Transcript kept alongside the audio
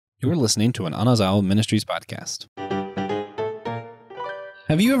You're listening to an Anazao Ministries podcast.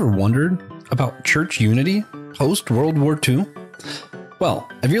 Have you ever wondered about church unity post-World War II? Well,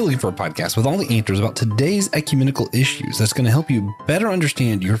 if you're looking for a podcast with all the answers about today's ecumenical issues that's going to help you better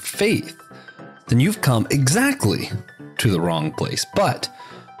understand your faith, then you've come exactly to the wrong place. But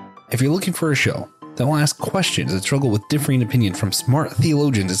if you're looking for a show that will ask questions that struggle with differing opinion from smart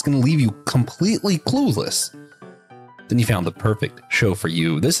theologians, it's going to leave you completely clueless, then you found the perfect show for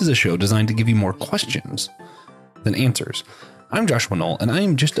you. This is a show designed to give you more questions than answers. I'm Joshua Noel, and I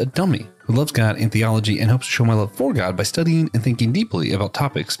am just a dummy who loves God and theology and hopes to show my love for God by studying and thinking deeply about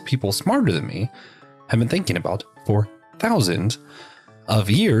topics people smarter than me have been thinking about for thousands of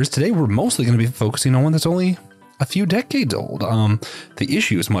years. Today, we're mostly going to be focusing on one that's only a few decades old. The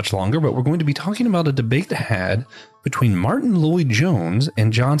issue is much longer, but we're going to be talking about a debate had between Martyn Lloyd-Jones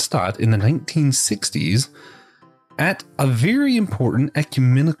and John Stott in the 1960s at a very important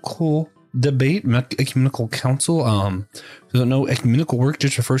ecumenical debate, ecumenical council. No, ecumenical work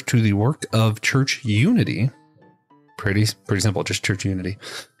just refers to the work of church unity. Pretty simple, just church unity.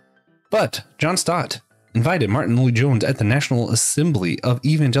 But John Stott invited Martyn Lloyd-Jones at the National Assembly of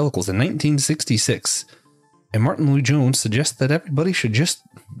Evangelicals in 1966. And Martyn Lloyd-Jones suggests that everybody should just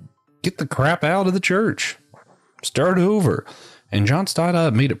get the crap out of the church. Start over. And John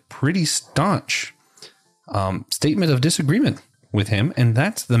Stott made a pretty staunch statement of disagreement with him, and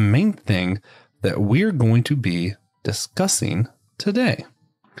that's the main thing that we're going to be discussing today.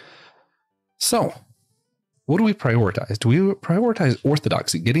 So, what do we prioritize? Do we prioritize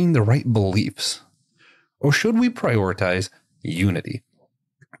orthodoxy, getting the right beliefs, or should we prioritize unity?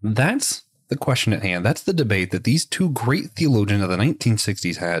 That's the question at hand. That's the debate that these two great theologians of the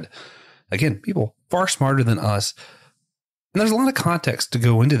 1960s had. Again, people far smarter than us. And there's a lot of context to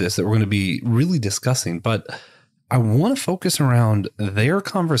go into this that we're going to be really discussing, but I want to focus around their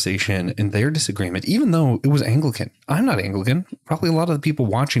conversation and their disagreement, even though it was Anglican. I'm not Anglican. Probably a lot of the people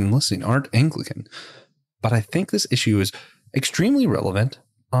watching and listening aren't Anglican, but I think this issue is extremely relevant,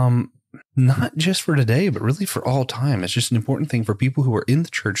 not just for today, but really for all time. It's just an important thing for people who are in the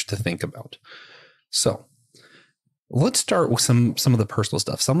church to think about. So let's start with some of the personal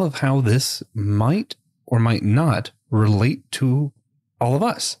stuff, some of how this might or might not relate to all of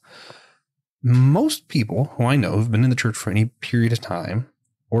us. Most people who I know who've been in the church for any period of time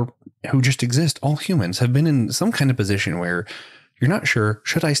or who just exist, all humans, have been in some kind of position where you're not sure,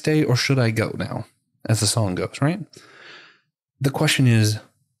 should I stay or should I go now, as the song goes, right? The question is,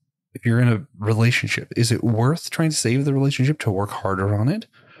 if you're in a relationship, is it worth trying to save the relationship to work harder on it?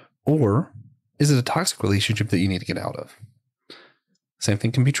 Or is it a toxic relationship that you need to get out of? Same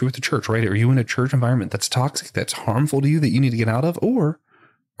thing can be true with the church, right? Are you in a church environment that's toxic, that's harmful to you, that you need to get out of? Or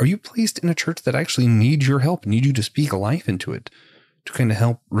are you placed in a church that actually needs your help, need you to speak life into it to kind of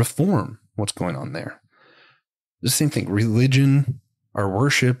help reform what's going on there? The same thing, religion, our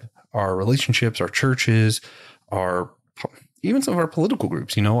worship, our relationships, our churches, even some of our political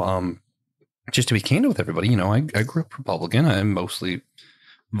groups, just to be candid with everybody, I grew up Republican. I mostly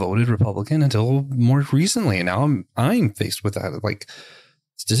voted Republican until more recently. And now I'm faced with that,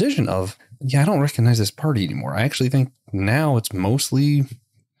 this decision of, I don't recognize this party anymore. I actually think now it's mostly,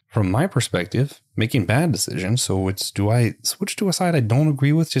 from my perspective, making bad decisions. So do I switch to a side I don't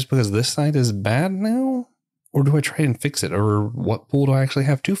agree with just because this side is bad now? Or do I try and fix it? Or what pull do I actually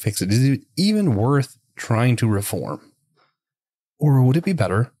have to fix it? Is it even worth trying to reform? Or would it be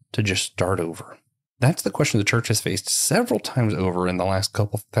better to just start over? That's the question the church has faced several times over in the last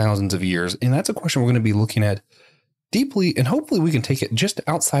couple thousands of years. And that's a question we're going to be looking at deeply, and hopefully we can take it just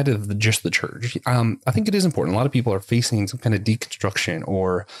outside of just the church. I think it is important. A lot of people are facing some kind of deconstruction,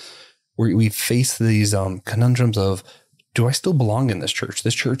 or we face these conundrums of, do I still belong in this church?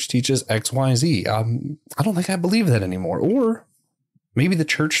 This church teaches X, Y, Z. I don't think I believe that anymore. Or maybe the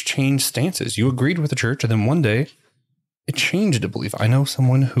church changed stances. You agreed with the church, and then one day it changed a belief. I know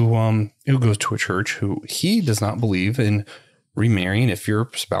someone who goes to a church who he does not believe in remarrying if your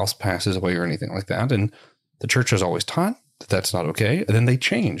spouse passes away or anything like that. And the church has always taught that that's not okay. And then they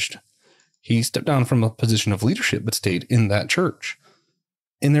changed. He stepped down from a position of leadership, but stayed in that church.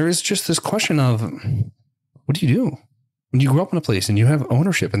 And there is just this question of, what do you do when you grow up in a place and you have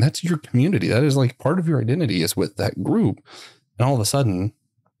ownership and that's your community? That is like part of your identity is with that group. And all of a sudden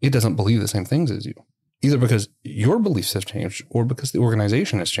it doesn't believe the same things as you, either because your beliefs have changed or because the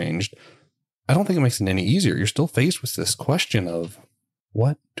organization has changed. I don't think it makes it any easier. You're still faced with this question of,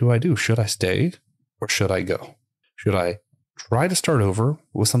 what do I do? Should I stay or should I go? Should I try to start over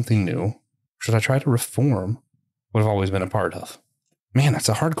with something new? Should I try to reform what I've always been a part of? Man, that's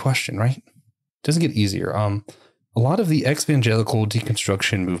a hard question, right? It doesn't get easier. a lot of the evangelical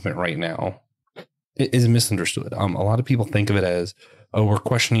deconstruction movement right now is misunderstood. A lot of people think of it as, oh, we're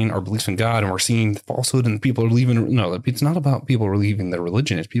questioning our beliefs in God and we're seeing falsehood and people are leaving. No, it's not about people leaving their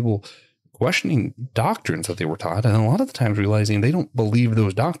religion. It's people questioning doctrines that they were taught. And a lot of the times realizing they don't believe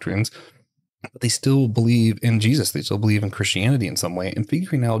those doctrines, but they still believe in Jesus. They still believe in Christianity in some way, and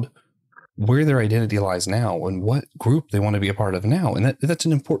figuring out where their identity lies now and what group they want to be a part of now. And that's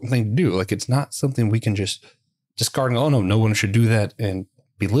an important thing to do. Like, it's not something we can just discard and go, oh, no one should do that and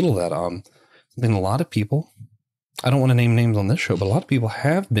belittle that. Something a lot of people, I don't want to name names on this show, but a lot of people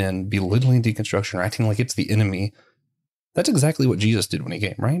have been belittling deconstruction or acting like it's the enemy. That's exactly what Jesus did when he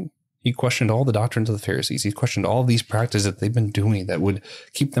came, right? He questioned all the doctrines of the Pharisees. He questioned all these practices that they've been doing that would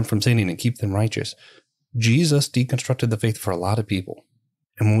keep them from sinning and keep them righteous. Jesus deconstructed the faith for a lot of people.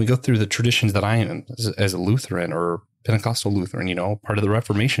 And when we go through the traditions that I am as a Lutheran or Pentecostal Lutheran, part of the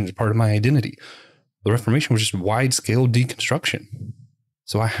Reformation is part of my identity. The Reformation was just wide-scale deconstruction.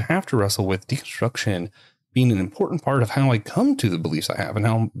 So I have to wrestle with deconstruction being an important part of how I come to the beliefs I have and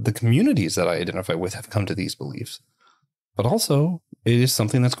how the communities that I identify with have come to these beliefs. But also, it is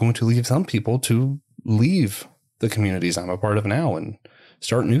something that's going to lead some people to leave the communities I'm a part of now and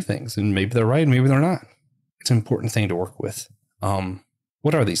start new things. And maybe they're right, maybe they're not. It's an important thing to work with.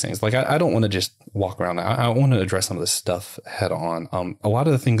 What are these things? Like, I don't want to just walk around. I want to address some of this stuff head on. A lot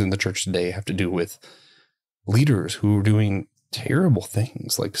of the things in the church today have to do with leaders who are doing terrible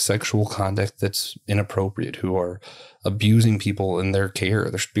things like sexual conduct that's inappropriate, who are abusing people in their care,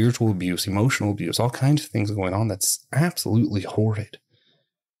 their spiritual abuse, emotional abuse, all kinds of things going on. That's absolutely horrid.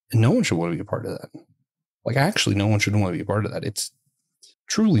 And no one should want to be a part of that. Like, actually, no one should want to be a part of that. It's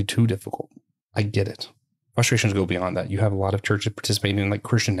truly too difficult. I get it. Frustrations go beyond that. You have a lot of churches participating in like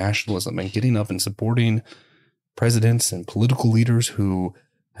Christian nationalism and getting up and supporting presidents and political leaders who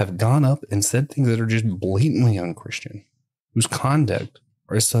have gone up and said things that are just blatantly unchristian, whose conduct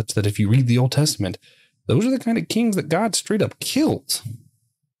is such that if you read the Old Testament, those are the kind of kings that God straight up killed.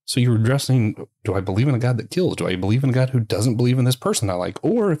 So you're addressing, do I believe in a God that kills? Do I believe in a God who doesn't believe in this person I like?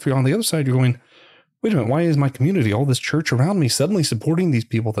 Or if you're on the other side, you're going, wait a minute, why is my community, all this church around me, suddenly supporting these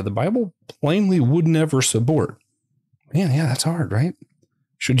people that the Bible plainly would never support? Man, yeah, that's hard, right?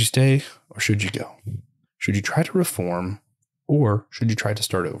 Should you stay or should you go? Should you try to reform or should you try to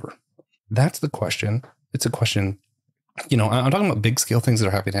start over? That's the question. It's a question, I'm talking about big scale things that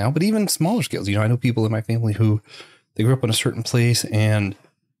are happening now, but even smaller scales. I know people in my family who they grew up in a certain place and,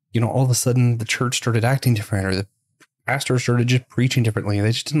 all of a sudden the church started acting different or the pastor started just preaching differently.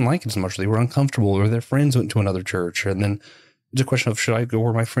 They just didn't like it as much. They were uncomfortable or their friends went to another church. And then it's a question of, should I go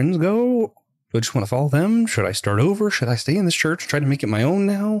where my friends go? Do I just want to follow them? Should I start over? Should I stay in this church, try to make it my own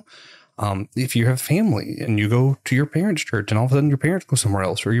now? If you have family and you go to your parents' church and all of a sudden your parents go somewhere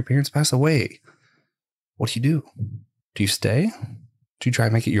else or your parents pass away, what do? Do you stay? Do you try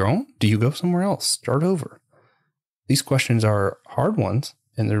to make it your own? Do you go somewhere else? Start over? These questions are hard ones,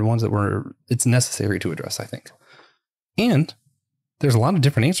 and they're ones that it's necessary to address, I think. And there's a lot of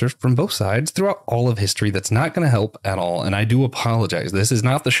different answers from both sides throughout all of history that's not going to help at all. And I do apologize. This is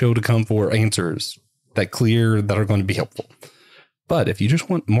not the show to come for answers that are going to be helpful. But if you just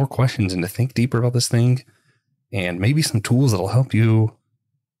want more questions and to think deeper about this thing and maybe some tools that'll help you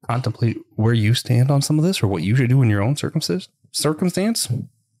contemplate where you stand on some of this or what you should do in your own circumstance,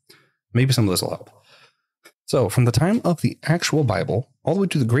 maybe some of this will help. So from the time of the actual Bible, all the way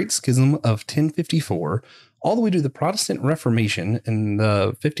to the Great Schism of 1054, all the way to the Protestant Reformation in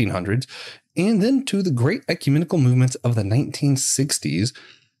the 1500s, and then to the great ecumenical movements of the 1960s,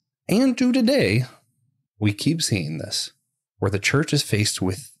 and to today, we keep seeing this, where the church is faced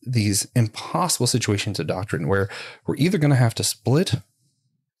with these impossible situations of doctrine, where we're either going to have to split,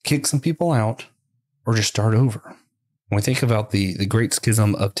 kick some people out, or just start over. When we think about the Great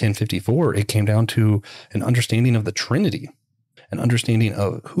Schism of 1054, it came down to an understanding of the Trinity, an understanding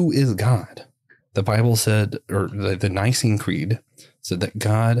of who is God. The Bible said, or the Nicene Creed said that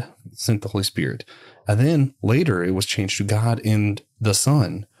God sent the Holy Spirit. And then later it was changed to God and the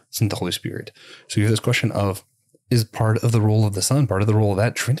Son sent the Holy Spirit. So you have this question of, is part of the role of the Son, part of the role of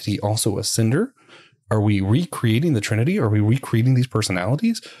that Trinity also a sender? Are we recreating the Trinity? Are we recreating these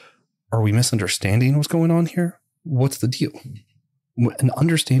personalities? Are we misunderstanding what's going on here? What's the deal? An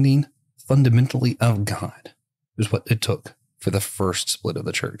understanding fundamentally of God is what it took for the first split of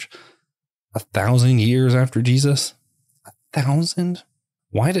the church. 1,000 years after Jesus? 1,000?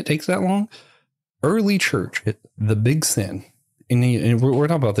 Why did it take that long? Early church, the big sin, and we're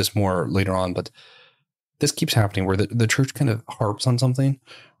talking about this more later on, but this keeps happening where the church kind of harps on something.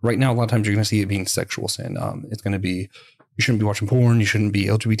 Right now, a lot of times you're going to see it being sexual sin. It's going to be you shouldn't be watching porn, you shouldn't be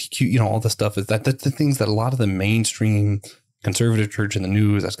LGBTQ, all this stuff. That's the things that a lot of the mainstream conservative church in the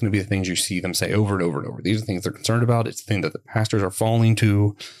news, that's going to be the things you see them say over and over and over. These are things they're concerned about. It's the thing that the pastors are falling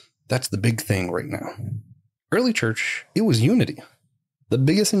to. That's the big thing right now. Early church, it was unity. The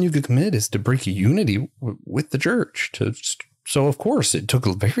biggest thing you could commit is to break unity with the church. So, of course, it took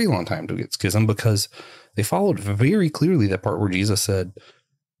a very long time to get schism because they followed very clearly that part where Jesus said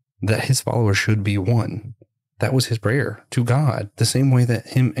that his followers should be one. That was his prayer to God, the same way that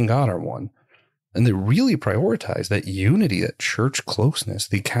him and God are one. And they really prioritized that unity, that church closeness.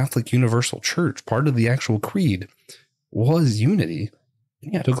 The Catholic Universal Church, part of the actual creed, was unity.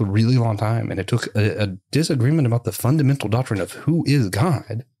 Yeah, it took a really long time, and it took a disagreement about the fundamental doctrine of who is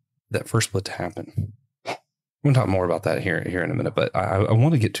God that first split to happen. We'll talk more about that here in a minute, but I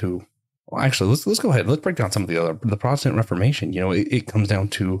want to get to. Well, actually, let's go ahead. Let's break down some of the Protestant Reformation. It comes down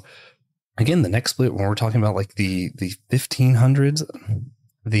to, again, the next split when we're talking about like the 1500s.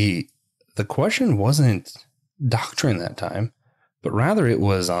 The question wasn't doctrine that time, but rather it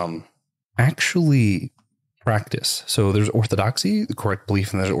was actually practice. So there's orthodoxy, the correct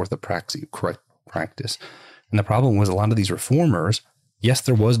belief, and there's orthopraxy, correct practice. And the problem was a lot of these reformers, yes,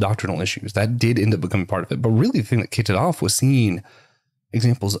 there was doctrinal issues. That did end up becoming part of it. But really the thing that kicked it off was seeing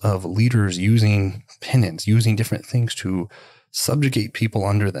examples of leaders using penance, using different things to subjugate people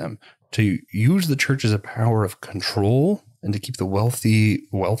under them, to use the church as a power of control and to keep the wealthy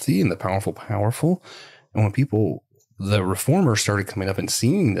wealthy and the powerful powerful. And when the reformers started coming up and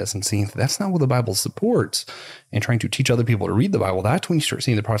seeing this and seeing that that's not what the Bible supports and trying to teach other people to read the Bible, that's when you start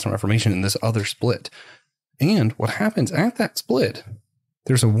seeing the Protestant Reformation in this other split. And what happens at that split,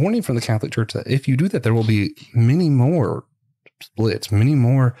 there's a warning from the Catholic Church that if you do that, there will be many more splits, many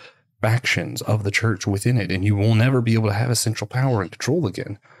more factions of the church within it, and you will never be able to have a central power and control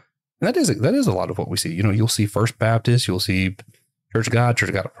again. And that is a lot of what we see. You'll see First Baptist, you'll see Church of God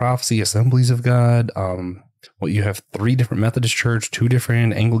of Prophecy, Assemblies of God. You have 3 different Methodist church, 2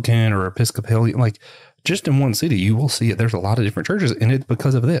 different Anglican or Episcopalian, like just in one city, you will see it. There's a lot of different churches, and it's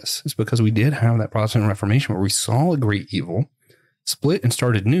because of this. It's because we did have that Protestant Reformation where we saw a great evil, split and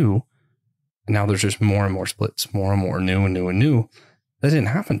started new. And now there's just more and more splits, more and more new and new and new. That didn't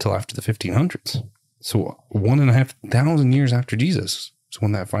happen until after the 1500s. So 1,500 years after Jesus is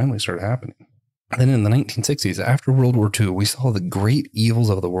when that finally started happening. And then in the 1960s, after World War II, we saw the great evils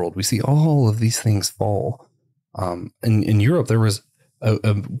of the world. We see all of these things fall. In Europe, there was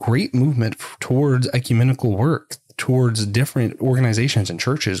a great movement towards ecumenical work, towards different organizations and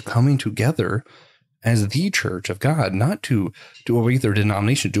churches coming together as the Church of God, not to do away with their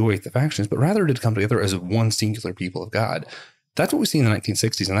denomination, do away with the factions, but rather to come together as one singular people of God. That's what we see in the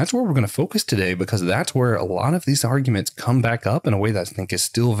 1960s, and that's where we're going to focus today, because that's where a lot of these arguments come back up in a way that I think is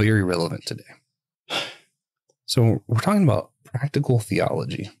still very relevant today. So we're talking about practical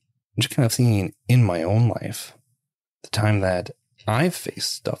theology. I'm just kind of seeing in my own life the time that I've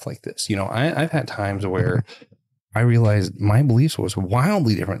faced stuff like this. I've had times where I realized my beliefs was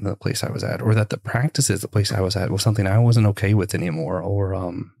wildly different than the place I was at, or that the practices the place I was at was something I wasn't okay with anymore,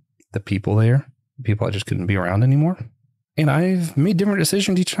 or the people I just couldn't be around anymore. And I've made different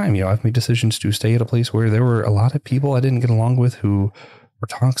decisions each time. I've made decisions to stay at a place where there were a lot of people I didn't get along with who were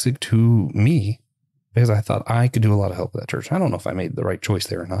toxic to me, because I thought I could do a lot of help with that church. I don't know if I made the right choice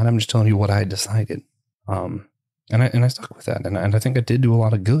there or not. I'm just telling you what I had decided. And I stuck with that. And I think I did do a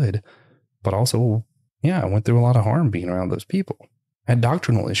lot of good, but also, I went through a lot of harm being around those people. I had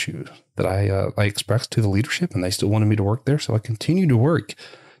doctrinal issues that I expressed to the leadership, and they still wanted me to work there. So I continued to work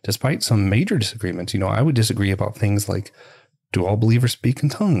despite some major disagreements. I would disagree about things like, do all believers speak in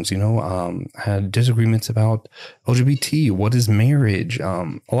tongues? Had disagreements about LGBT, what is marriage?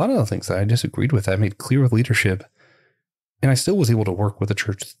 A lot of the things that I disagreed with, I made clear with leadership, and I still was able to work with the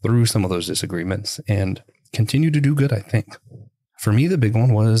church through some of those disagreements and continue to do good, I think. For me, the big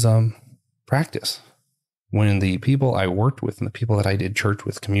one was practice. When the people I worked with and the people that I did church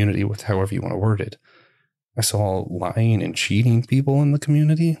with, community with, however you want to word it, I saw lying and cheating people in the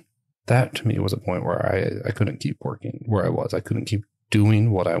community. That to me was a point where I couldn't keep working where I was. I couldn't keep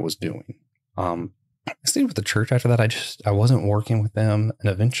doing what I was doing. I stayed with the church after that. I wasn't working with them. And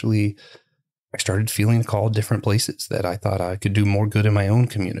eventually I started feeling called different places that I thought I could do more good in my own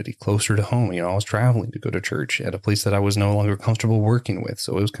community, closer to home. I was traveling to go to church at a place that I was no longer comfortable working with.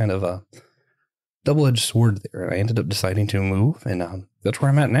 So it was kind of a double-edged sword there. And I ended up deciding to move. And that's where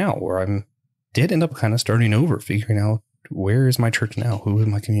I'm at now, where I did end up kind of starting over, figuring out, where is my church now? Who is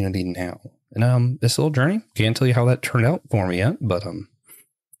my community now? And this little journey, can't tell you how that turned out for me yet, but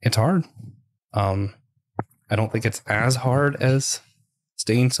it's hard. I don't think it's as hard as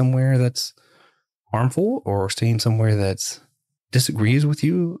staying somewhere that's harmful or staying somewhere that's disagrees with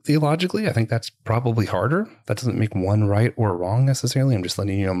you theologically. I think that's probably harder. That doesn't make one right or wrong necessarily. I'm just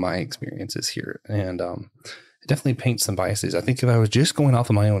letting you know my experiences here. And it definitely paints some biases. I think if I was just going off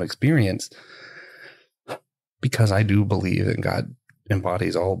of my own experience, because I do believe that God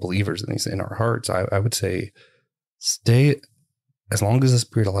embodies all believers in our hearts, I would say stay as long as the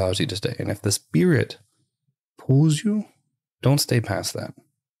Spirit allows you to stay. And if the Spirit pulls you, don't stay past that.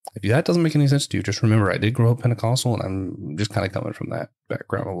 If that doesn't make any sense to you, just remember I did grow up Pentecostal, and I'm just kind of coming from that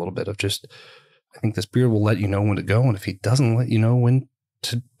background a little bit of just, I think the Spirit will let you know when to go. And if he doesn't let you know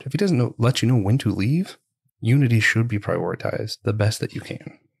let you know when to leave, unity should be prioritized the best that you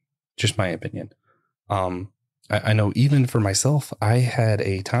can. Just my opinion. I know even for myself, I had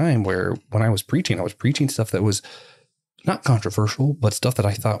a time where when I was preaching stuff that was not controversial, but stuff that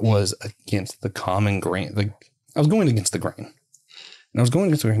I thought was against the common grain. I was going against the grain. And I was going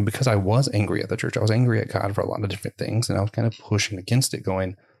against the grain because I was angry at the church. I was angry at God for a lot of different things. And I was kind of pushing against it,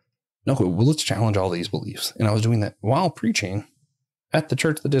 going, no, well, let's challenge all these beliefs. And I was doing that while preaching at the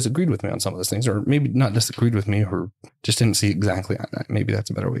church that disagreed with me on some of those things, or maybe not disagreed with me, or just didn't see exactly on that. Maybe that's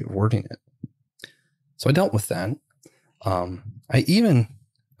a better way of wording it. So I dealt with that. I even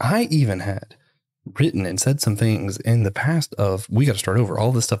had written and said some things in the past of, we got to start over.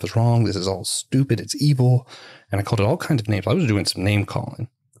 All this stuff is wrong. This is all stupid. It's evil. And I called it all kinds of names. I was doing some name calling.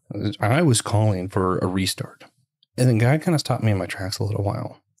 I was calling for a restart. And then God kind of stopped me in my tracks a little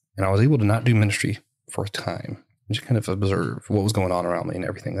while. And I was able to not do ministry for a time and just kind of observe what was going on around me and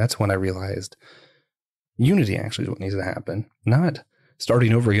everything. That's when I realized unity actually is what needs to happen. Not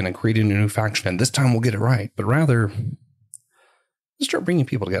starting over again and creating a new faction. And this time we'll get it right. But rather, let's start bringing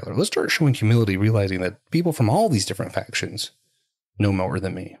people together. Let's start showing humility, realizing that people from all these different factions know more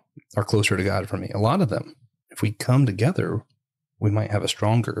than me, are closer to God from me. A lot of them, if we come together, we might have a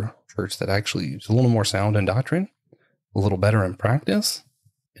stronger church that actually is a little more sound in doctrine, a little better in practice,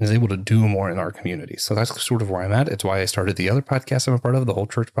 and is able to do more in our community. So that's sort of where I'm at. It's why I started the other podcast I'm a part of, the Whole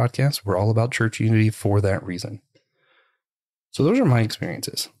Church Podcast. We're all about church unity for that reason. So those are my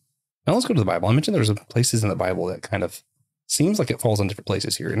experiences. Now let's go to the Bible. I mentioned there's places in the Bible that kind of seems like it falls in different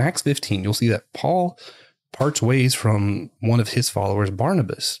places here. In Acts 15, you'll see that Paul parts ways from one of his followers,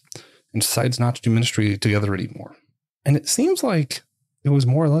 Barnabas, and decides not to do ministry together anymore. And it seems like it was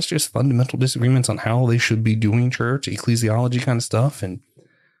more or less just fundamental disagreements on how they should be doing church, ecclesiology kind of stuff. And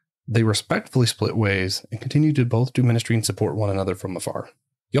they respectfully split ways and continue to both do ministry and support one another from afar.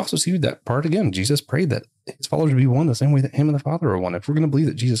 You also see that part again. Jesus prayed that his followers would be one the same way that him and the Father are one. If we're going to believe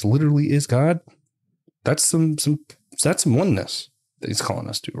that Jesus literally is God, that's some oneness that he's calling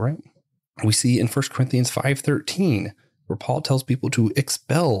us to, right? We see in 1 Corinthians 5:13, where Paul tells people to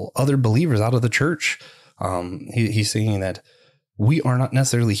expel other believers out of the church. He's saying that we are not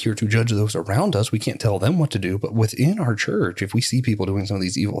necessarily here to judge those around us. We can't tell them what to do, but within our church, if we see people doing some of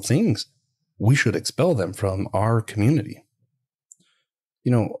these evil things, we should expel them from our community.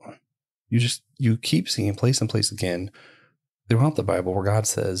 You know, you keep seeing place and place again throughout the Bible where God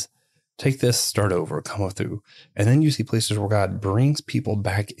says, take this, start over, come through. And then you see places where God brings people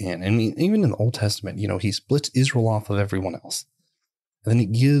back in. I mean, even in the Old Testament, he splits Israel off of everyone else. And then he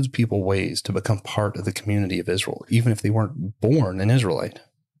gives people ways to become part of the community of Israel, even if they weren't born an Israelite.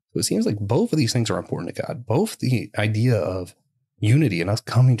 So it seems like both of these things are important to God. Both the idea of unity and us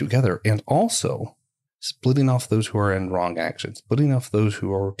coming together, and also splitting off those who are in wrong actions, splitting off those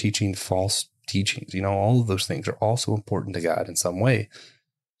who are teaching false teachings. All of those things are also important to God in some way.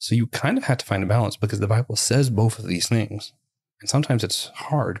 So you kind of have to find a balance because the Bible says both of these things. And sometimes it's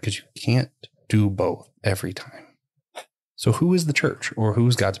hard because you can't do both every time. So who is the church, or who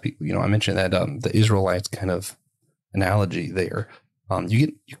is God's people? I mentioned that the Israelites kind of analogy there.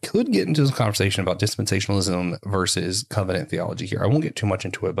 You could get into this conversation about dispensationalism versus covenant theology here. I won't get too much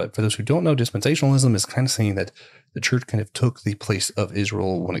into it, but for those who don't know, dispensationalism is kind of saying that the church kind of took the place of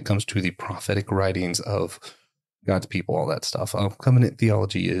Israel when it comes to the prophetic writings of God's people, all that stuff. Covenant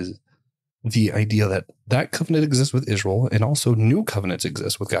theology is the idea that covenant exists with Israel, and also new covenants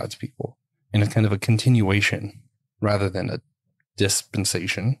exist with God's people, and it's kind of a continuation rather than a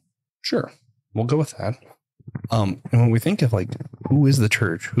dispensation. Sure, we'll go with that. And when we think of who is the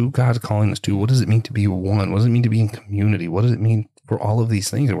church, who God's calling us to, what does it mean to be one? What does it mean to be in community? What does it mean for all of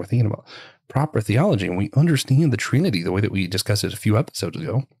these things that we're thinking about? Proper theology, and we understand the Trinity the way that we discussed it a few episodes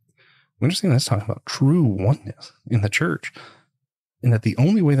ago. We understand that's talking about true oneness in the church, and that the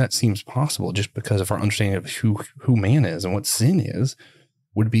only way that seems possible, just because of our understanding of who man is and what sin is,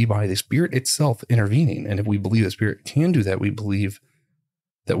 would be by the Spirit itself intervening. And if we believe the Spirit can do that, we believe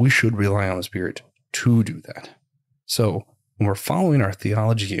that we should rely on the Spirit to do that. So when we're following our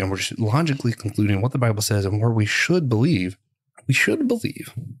theology and we're just logically concluding what the Bible says and where we should believe,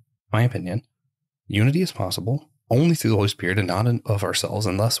 my opinion, unity is possible only through the Holy Spirit and not of ourselves.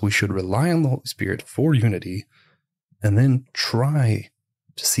 And thus we should rely on the Holy Spirit for unity and then try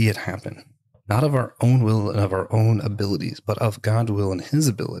to see it happen. Not of our own will and of our own abilities, but of God's will and his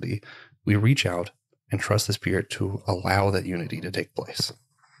ability. We reach out and trust the Spirit to allow that unity to take place.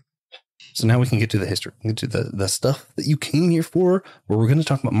 So now we can get to the history, get to the stuff that you came here for, where we're going to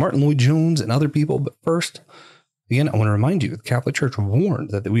talk about Martyn Lloyd-Jones and other people. But first, again, I want to remind you, the Catholic Church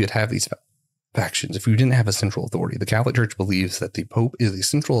warned that we would have these factions if we didn't have a central authority. The Catholic Church believes that the Pope is the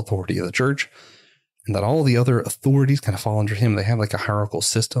central authority of the church and that all the other authorities kind of fall under him. They have like a hierarchical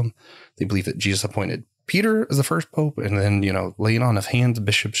system. They believe that Jesus appointed Peter as the first Pope, and then, laying on of hands,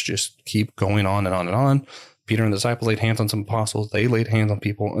 bishops just keep going on and on and on. Peter and the disciples laid hands on some apostles. They laid hands on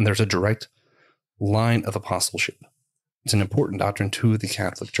people, and there's a direct line of apostleship. It's an important doctrine to the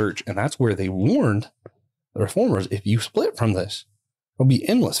Catholic Church, and that's where they warned the reformers, if you split from this, there'll be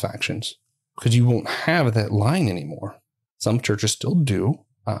endless factions because you won't have that line anymore. Some churches still do.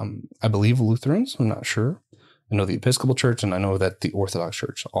 I believe Lutherans, I'm not sure. I know the Episcopal Church, and I know that the Orthodox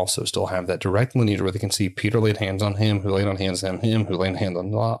Church also still have that direct lineage where they can see Peter laid hands on him, who laid on hands on him, who laid hands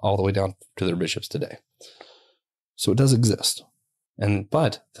on law, all the way down to their bishops today. So it does exist.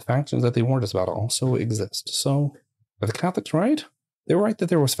 But the factions that they warned us about also exist. So are the Catholics right? They were right that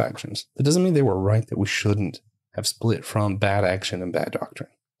there was factions. That doesn't mean they were right that we shouldn't have split from bad action and bad doctrine.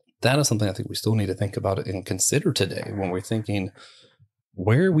 That is something I think we still need to think about and consider today when we're thinking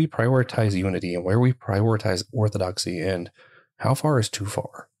where we prioritize unity and where we prioritize orthodoxy and how far is too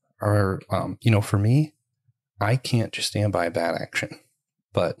far. For me, I can't just stand by bad action,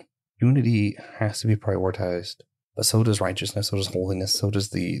 but unity has to be prioritized. But so does righteousness, so does holiness, so does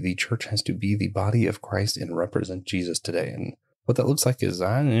the church has to be the body of Christ and represent Jesus today. And what that looks like is,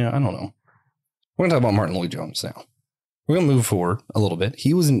 I don't know. We're going to talk about Martyn Lloyd-Jones now. We're going to move forward a little bit.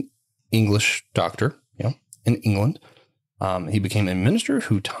 He was an English doctor, in England. He became a minister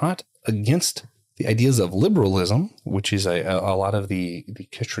who taught against the ideas of liberalism, which is a lot of the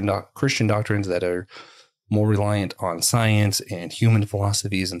Christian doctrines that are more reliant on science and human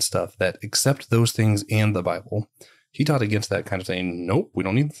philosophies and stuff that accept those things and the Bible. He taught against that, kind of saying, nope, we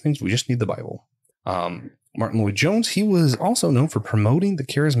don't need the things, we just need the Bible. Martyn Lloyd-Jones, he was also known for promoting the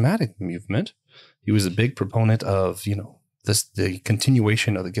charismatic movement. He was a big proponent of, the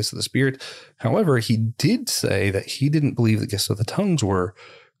continuation of the gifts of the Spirit. However, he did say that he didn't believe the gifts of the tongues were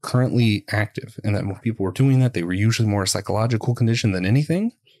currently active, and that when people were doing that, they were usually more a psychological condition than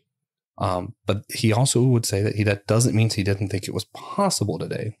anything. But he also would say that doesn't mean he didn't think it was possible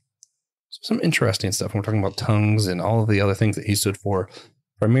today. So some interesting stuff when we're talking about tongues and all of the other things that he stood for.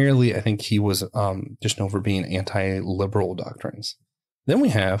 Primarily, I think he was just known for being anti-liberal doctrines. Then we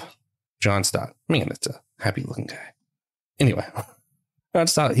have John Stott. Man, that's a happy-looking guy. Anyway, John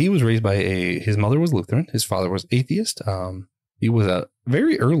Stott, he was raised by his mother was Lutheran. His father was atheist. He was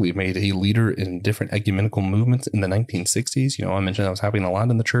very early made a leader in different ecumenical movements in the 1960s. I mentioned that was happening a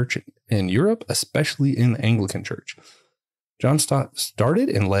lot in the church in Europe, especially in the Anglican Church. John Stott started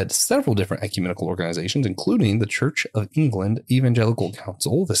and led several different ecumenical organizations, including the Church of England Evangelical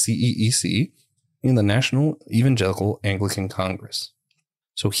Council, the CEEC, and the National Evangelical Anglican Congress.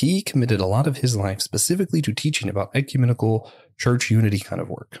 So he committed a lot of his life specifically to teaching about ecumenical church unity kind of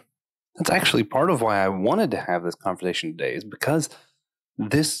work. That's actually part of why I wanted to have this conversation today, is because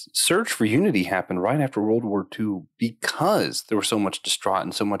this search for unity happened right after World War II, because there was so much distraught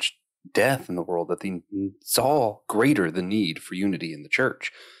and so much death in the world that they saw greater the need for unity in the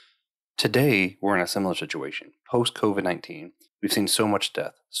church. Today, we're in a similar situation. Post-COVID-19, we've seen so much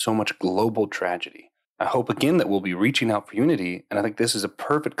death, so much global tragedy. I hope again that we'll be reaching out for unity, and I think this is a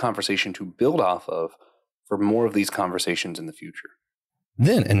perfect conversation to build off of for more of these conversations in the future.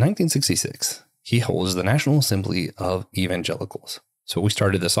 Then, in 1966, he holds the National Assembly of Evangelicals. So we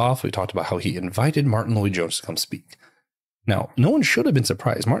started this off. We talked about how he invited Martyn Lloyd-Jones to come speak. Now, no one should have been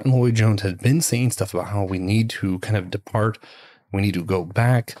surprised. Martyn Lloyd-Jones had been saying stuff about how we need to kind of depart. We need to go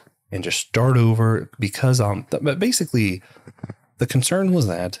back and just start over, because but basically the concern was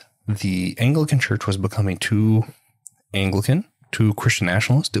that the Anglican Church was becoming too Anglican, too Christian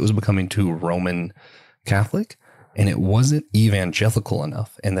nationalist. It was becoming too Roman Catholic, and it wasn't evangelical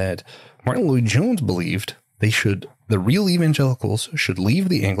enough. And that Martyn Lloyd-Jones believed the real evangelicals should leave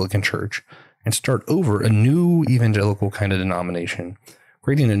the Anglican Church and start over a new evangelical kind of denomination,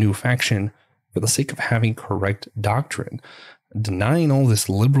 creating a new faction for the sake of having correct doctrine, denying all this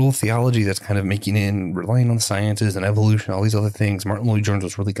liberal theology that's kind of relying on the sciences and evolution, all these other things. Martyn Lloyd-Jones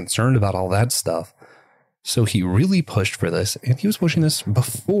was really concerned about all that stuff. So he really pushed for this, and he was pushing this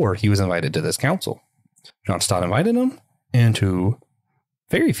before he was invited to this council. John Stott invited him, and to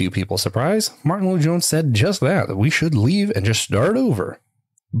very few people's surprise, Martyn Lloyd-Jones said just that we should leave and just start over.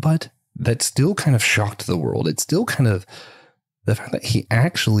 But that still kind of shocked the world. It's still kind of the fact that he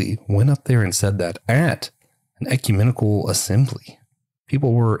actually went up there and said that at an ecumenical assembly.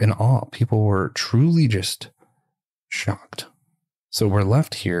 People were in awe. People were truly just shocked. So we're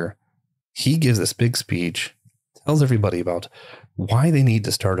left here. He gives this big speech, tells everybody about why they need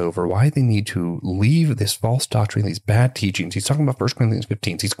to start over, why they need to leave this false doctrine, these bad teachings. He's talking about 1 Corinthians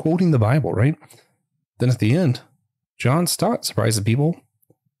 15. He's quoting the Bible, right? Then at the end, John Stott surprises people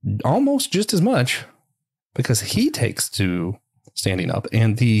almost just as much because he takes to standing up.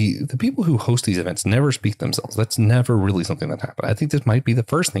 And the people who host these events never speak themselves. That's never really something that happened. I think this might be the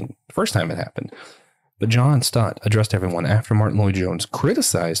first time it happened. But John Stott addressed everyone after Martyn Lloyd-Jones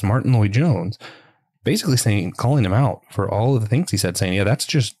criticized Martyn Lloyd-Jones, basically calling him out for all of the things he said, saying, yeah, that's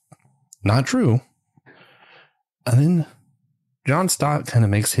just not true. And then John Stott kind of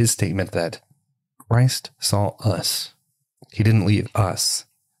makes his statement that Christ saw us. He didn't leave us.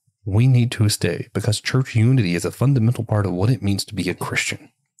 We need to stay because church unity is a fundamental part of what it means to be a Christian.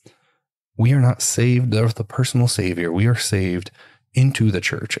 We are not saved with a personal savior. We are saved into the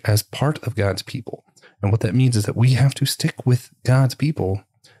church as part of God's people. And what that means is that we have to stick with God's people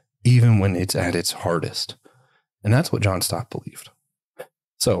even when it's at its hardest. And that's what John Stott believed.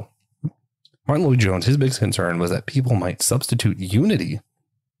 So Martyn Lloyd-Jones, his big concern was that people might substitute unity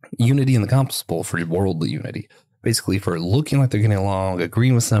in the gospel for worldly unity. Basically for looking like they're getting along,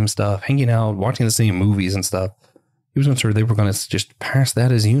 agreeing with some stuff, hanging out, watching the same movies and stuff. He was concerned they were going to just pass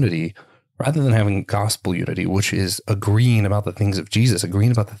that as unity rather than having gospel unity, which is agreeing about the things of Jesus,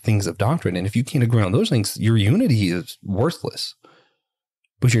 agreeing about the things of doctrine. And if you can't agree on those things, your unity is worthless.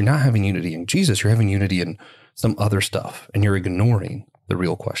 But you're not having unity in Jesus. You're having unity in some other stuff, and you're ignoring the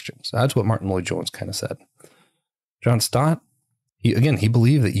real questions. That's what Martyn Lloyd-Jones kind of said. John Stott, he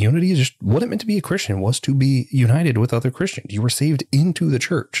believed that unity is just what it meant to be a Christian, was to be united with other Christians. You were saved into the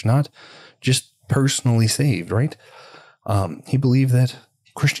church, not just personally saved, right? He believed that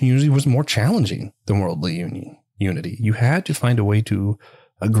Christian unity was more challenging than worldly unity. You had to find a way to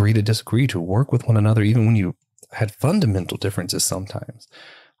agree to disagree, to work with one another, even when you had fundamental differences sometimes.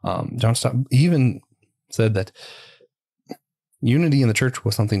 John Stott even said that unity in the church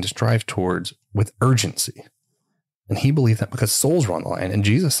was something to strive towards with urgency. And he believed that because souls were on the line. And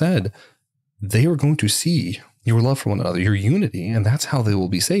Jesus said they are going to see your love for one another, your unity, and that's how they will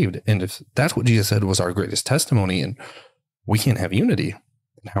be saved. And if that's what Jesus said was our greatest testimony, and we can't have unity,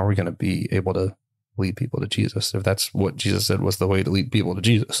 then how are we going to be able to lead people to Jesus? If that's what Jesus said was the way to lead people to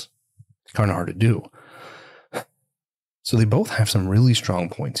Jesus, it's kind of hard to do. So they both have some really strong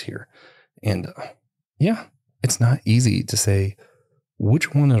points here. And yeah, it's not easy to say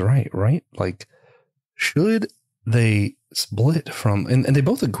which one is right? Like, should they split from, and they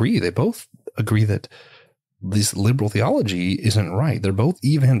both agree. They both agree that this liberal theology isn't right. They're both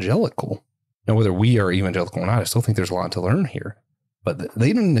evangelical. Now, whether we are evangelical or not, I still think there's a lot to learn here. But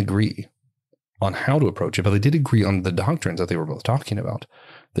they didn't agree on how to approach it, but they did agree on the doctrines that they were both talking about.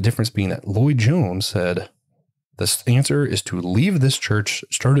 The difference being that Lloyd-Jones said, the answer is to leave this church,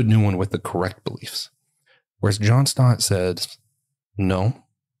 start a new one with the correct beliefs. Whereas John Stott said, no,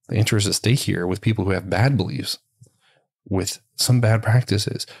 the answer is to stay here with people who have bad beliefs, with some bad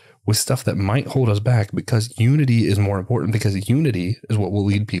practices, with stuff that might hold us back, because unity is more important, because unity is what will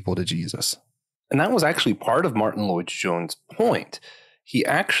lead people to Jesus. And that was actually part of Martyn Lloyd-Jones' point. He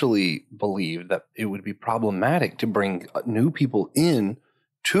actually believed that it would be problematic to bring new people in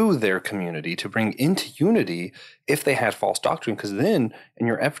to their community, to bring into unity if they had false doctrine, because then in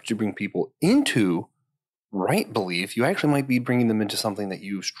your effort to bring people into right belief, you actually might be bringing them into something that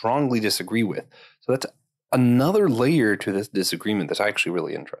you strongly disagree with. So that's another layer to this disagreement that's actually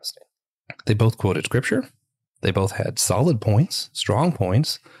really interesting. They both quoted scripture. They both had solid points, strong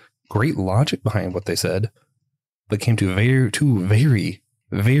points, great logic behind what they said, but came to two very,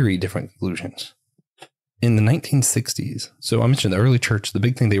 very different conclusions. In the 1960s, so I mentioned the early church, the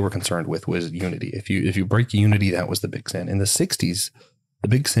big thing they were concerned with was unity. If you break unity, that was the big sin. In the 60s, the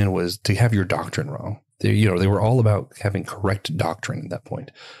big sin was to have your doctrine wrong. They were all about having correct doctrine at that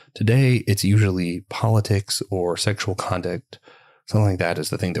point. Today, it's usually politics or sexual conduct. Something like that is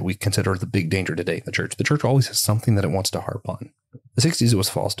the thing that we consider the big danger today in the church. The church always has something that it wants to harp on. The 60s, it was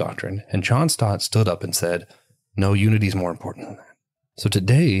false doctrine. And John Stott stood up and said, no, unity is more important than that. So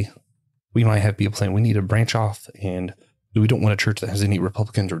today, we might have people saying we need to branch off, and we don't want a church that has any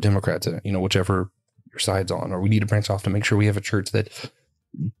Republicans or Democrats in it, whichever your side's on, or we need to branch off to make sure we have a church that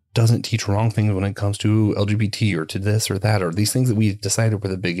doesn't teach wrong things when it comes to LGBT or to this or that, or these things that we decided were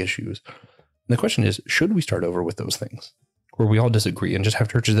the big issues. And the question is, should we start over with those things where we all disagree and just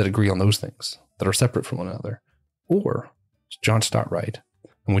have churches that agree on those things that are separate from one another? Or is John Stott right,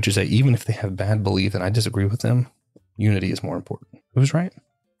 in which is that even if they have bad belief and I disagree with them, unity is more important? Who's right?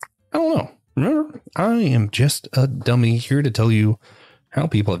 I don't know. Remember, I am just a dummy here to tell you how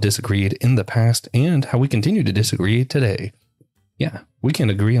people have disagreed in the past and how we continue to disagree today. Yeah, we can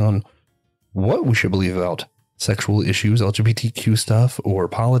agree on what we should believe about sexual issues, LGBTQ stuff, or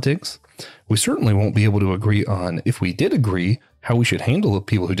politics. We certainly won't be able to agree on, if we did agree, how we should handle the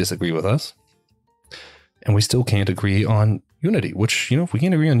people who disagree with us. And we still can't agree on unity, which, if we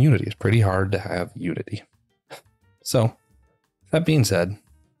can't agree on unity, it's pretty hard to have unity. So, that being said,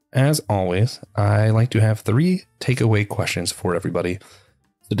 as always, I like to have 3 takeaway questions for everybody.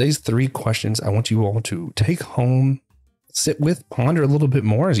 Today's 3 questions I want you all to take home, sit with, ponder a little bit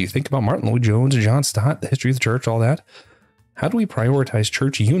more as you think about Martyn Lloyd-Jones and John Stott, the history of the church, all that. How do we prioritize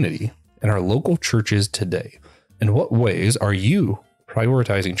church unity in our local churches today? In what ways are you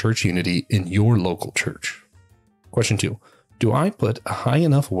prioritizing church unity in your local church? Question 2, do I put a high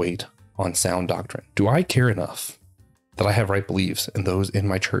enough weight on sound doctrine? Do I care enough that I have right beliefs and those in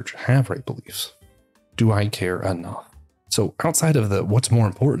my church have right beliefs? Do I care enough? So outside of the what's more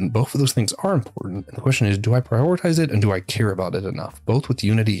important, both of those things are important. And the question is, do I prioritize it and do I care about it enough, both with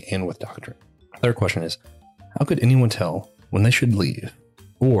unity and with doctrine? Third question is, how could anyone tell when they should leave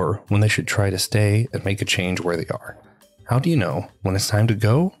or when they should try to stay and make a change where they are? How do you know when it's time to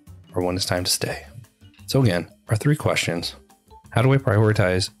go or when it's time to stay? So again, our 3 questions. How do I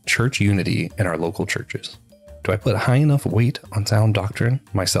prioritize church unity in our local churches? Do I put high enough weight on sound doctrine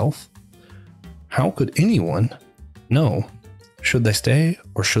myself? How could anyone know, should they stay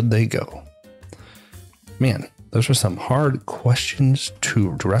or should they go? Man, those are some hard questions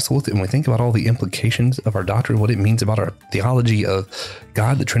to wrestle with. And when we think about all the implications of our doctrine, what it means about our theology of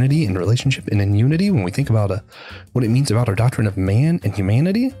God, the Trinity, in relationship and in unity, when we think about what it means about our doctrine of man and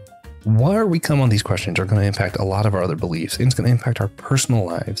humanity, where we come on these questions are going to impact a lot of our other beliefs. And it's going to impact our personal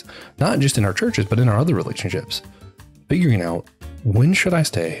lives, not just in our churches, but in our other relationships. Figuring out, when should I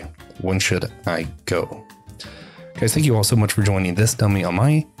stay? When should I go? Guys, thank you all so much for joining this dummy on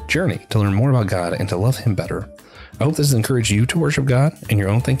my journey to learn more about God and to love him better. I hope this has encouraged you to worship God in your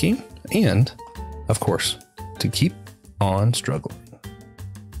own thinking and, of course, to keep on struggling.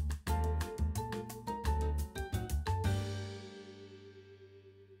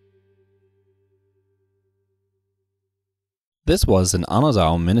 This was an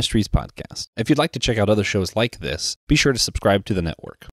Anazao Ministries podcast. If you'd like to check out other shows like this, be sure to subscribe to the network.